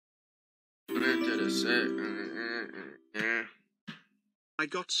I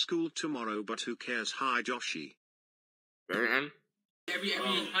got school tomorrow, but who cares? Hi, Joshy. Every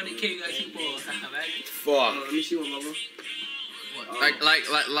 100K got people. Fuck. Let me see one, bro.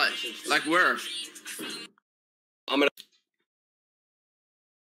 Like where? I'm gonna.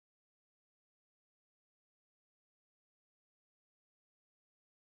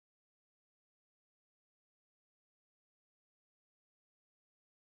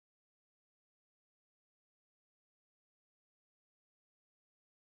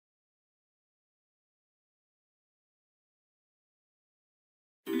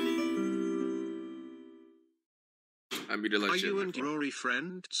 Are you and Rory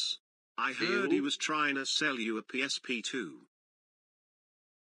friends? I heard he was trying to sell you a PSP too.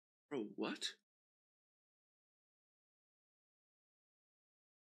 Bro, what?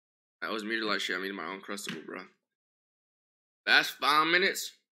 That was meter like shit. I made my own crustable, bro. That's 5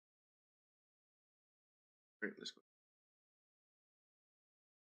 minutes. Alright, let's go.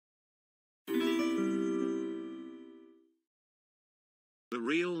 The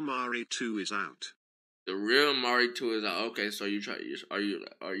real Mari 2 is out. The real Mari 2 is out. Okay, so are you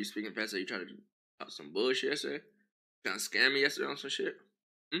speaking fast? Are you trying to do some bullshit yesterday? Trying to scam me yesterday on some shit?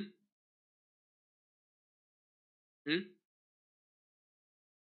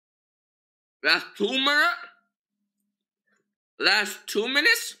 Last 2 minutes? Last 2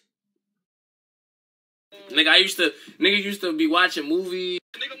 minutes? Nigga, nigga used to be watching movies,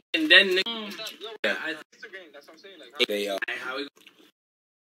 and then nigga. Yeah, that's what I'm saying. Like, how we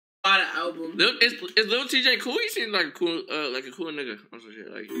bought an album. Is Lil TJ cool? He seems like a cool nigga or some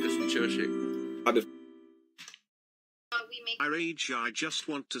shit. Like just some chill shit. Yourrage, I just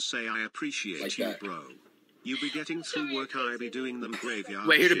want to say I appreciate like you, that. bro. You be getting through work, I be doing them graveyard.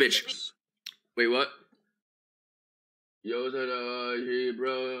 Wait, here the shifts. bitch. Wait, what? Yo, here,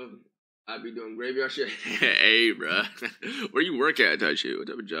 bro. I be doing graveyard shit. Hey, bro. Where you work at, that shit? What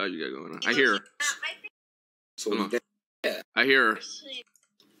type of job you got going on? I hear her. so yeah. I hear her.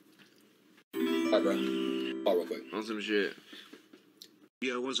 Alright, bro. Call real quick. On some shit.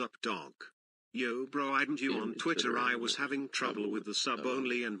 Yo, what's up, dog? Yo, bro, I didn't you on Twitter. I was having trouble with the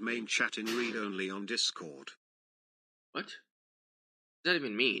sub-only and main chat in read-only on Discord. What? What does that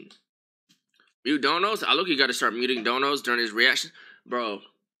even mean? Mute donos? I look, you gotta start muting donos during his reaction. Bro,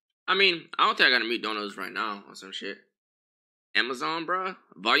 I mean, I don't think I gotta mute donos right now on some shit. Amazon, bro?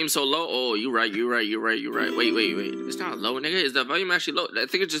 Volume so low? Oh, you right. Wait. It's not low, nigga. Is the volume actually low? I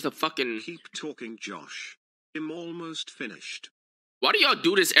think it's just a fucking... Keep talking, Josh. I'm almost finished. Why do y'all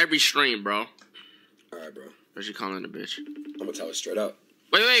do this every stream, bro? Alright, bro. What's she calling the bitch? I'm gonna tell her straight up.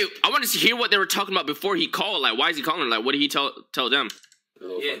 Wait. I want to hear what they were talking about before he called. Like, why is he calling? Like, what did he tell them?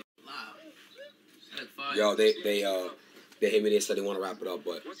 Yeah. Yo, they hit me. They said they want to wrap it up,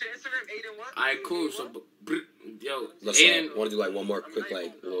 but What's your Instagram? Adin what? Alright, cool. So, yo, let's Adin, want to do like one more quick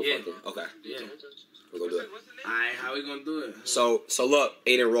like little fucking. Okay. Yeah. We're gonna do it. Alright, how we gonna do it? So look,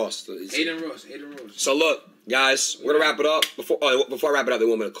 Adin Ross. Adin Ross. So look, guys, we're gonna wrap it up. Before I wrap it up, they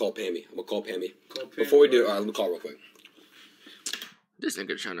want me to call Pami. I'm gonna call Pami. Before we do, all right, let me call real quick. This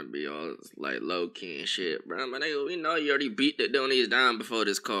nigga trying to be all like low key and shit, bro. My nigga, we know you already beat the Doonies down before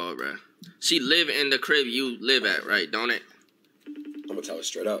this call, bro. She live in the crib you live at, right? Don't it? I'm gonna tell her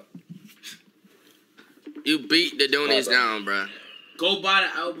straight up. You beat the Doonies down, bro. Go buy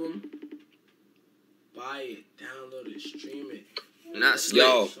the album. Buy it, download it, stream it. Not slick.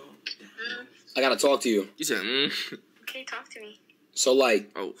 Yo, I gotta talk to you. You said, Okay, talk to me. So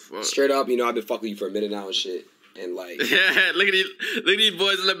like, oh fuck. straight up, you know, I've been fucking you for a minute now and shit, and like, yeah, look at these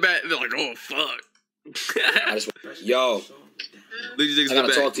boys in the back. They're like, oh fuck. I just, yo, Look at these niggas I gotta in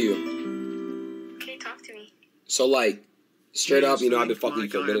the talk back. to you. Okay, talk to me. So like, straight up, you know, I've been fucking you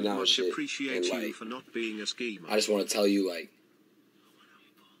for a I minute now and much shit, appreciate and you like, for not being a schemer. I just want to tell you like,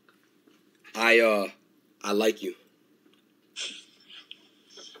 I like you.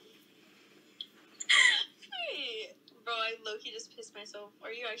 Hey, bro, I low-key just pissed myself.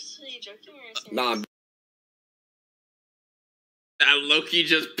 Are you actually joking or serious? Nah, I low-key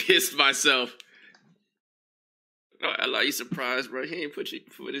just pissed myself. Oh, are you surprised, bro? He ain't put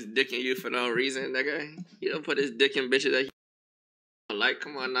his dick in you for no reason, nigga. He don't put his dick in bitches that he like.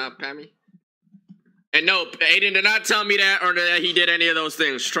 Come on now, Pami. And no, Adin did not tell me that or that he did any of those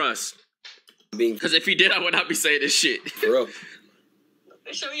things. Trust. Because if he did, I would not be saying this shit. For real.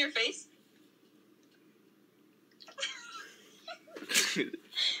 Show me your face.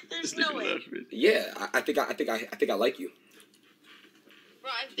 There's no way. Yeah, I think I like you.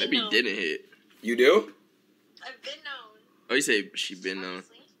 Bro, I've been Maybe known. he didn't hit. You do? I've been known. Oh, you say she been known?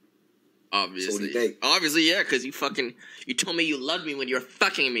 Obviously. So what do you think? Obviously, yeah, because you told me you loved me when you were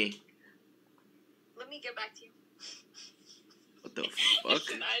fucking me. me get back to you. What the fuck?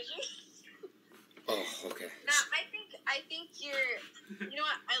 Imagine. Oh, okay. Nah, I think you're. You know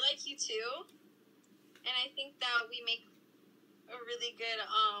what? I like you too, and I think that we make a really good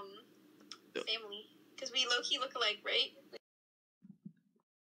family because we low key look alike, right?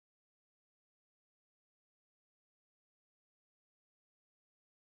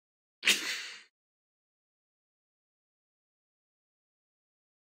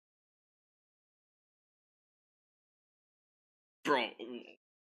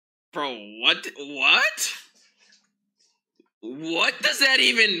 Bro, what? What does that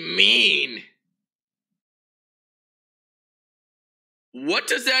even mean? What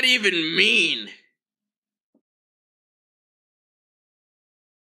does that even mean?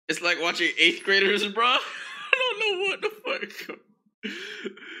 It's like watching 8th graders, bro. I don't know what the fuck.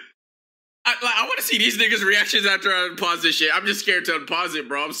 I want to see these niggas' reactions after I unpause this shit. I'm just scared to unpause it,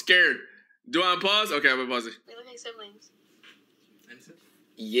 bro. I'm scared. Do I unpause? Okay, I'm gonna pause it. We look like siblings.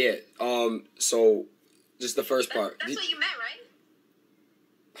 Yeah. So, just the first part. That's what you meant, right?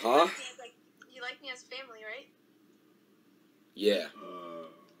 Huh? You like me as family, right? Yeah.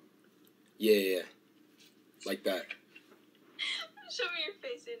 Yeah. Like that. Show me your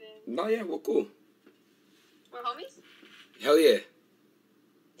face, Adin. No, yeah, we're cool. We're homies? Hell yeah.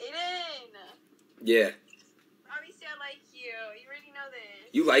 Adin! Yeah. Obviously, I like you. You already know this.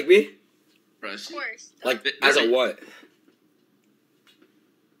 You like me? Of course. Like, as a what?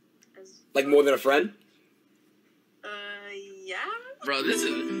 Like more than a friend? Yeah. Bro, this is...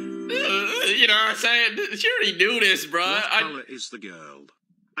 you know what I'm saying? She already knew this, bro. What color is the girl?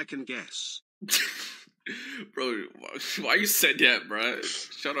 I can guess. Bro, why you said that, bro?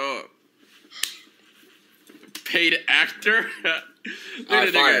 Shut up. Paid actor?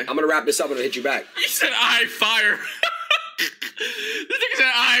 Alright, fire. I'm gonna wrap this up and I'll hit you back. He said, I fire. This nigga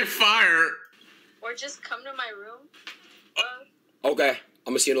said, I fire. Or just come to my room. Okay,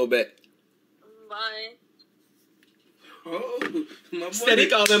 I'm gonna see you in a little bit. Bye. Oh, my boy. Steady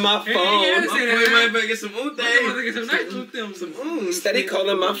calling my phone. My boy might better get some oon thing. Get some nice oon thing. Some oon. Steady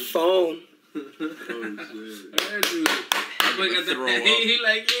calling my phone. He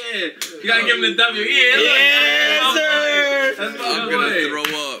like, yeah. You gotta give him the W. Yeah, Yes, sir. That's my I'm boy. gonna throw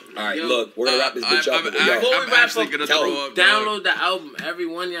up. Alright, look, we're gonna wrap this bitch up. Before we wrap actually up, gonna throw up. download the album. Every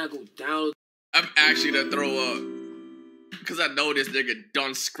one of y'all go download. I'm actually gonna throw up. Cause I know this nigga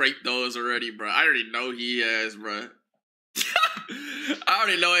done scraped those already, bro. I already know he has, bro. I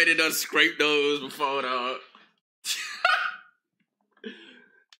already know he done scraped those before, dog.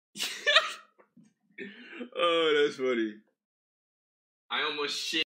 Oh, that's funny. I almost shit.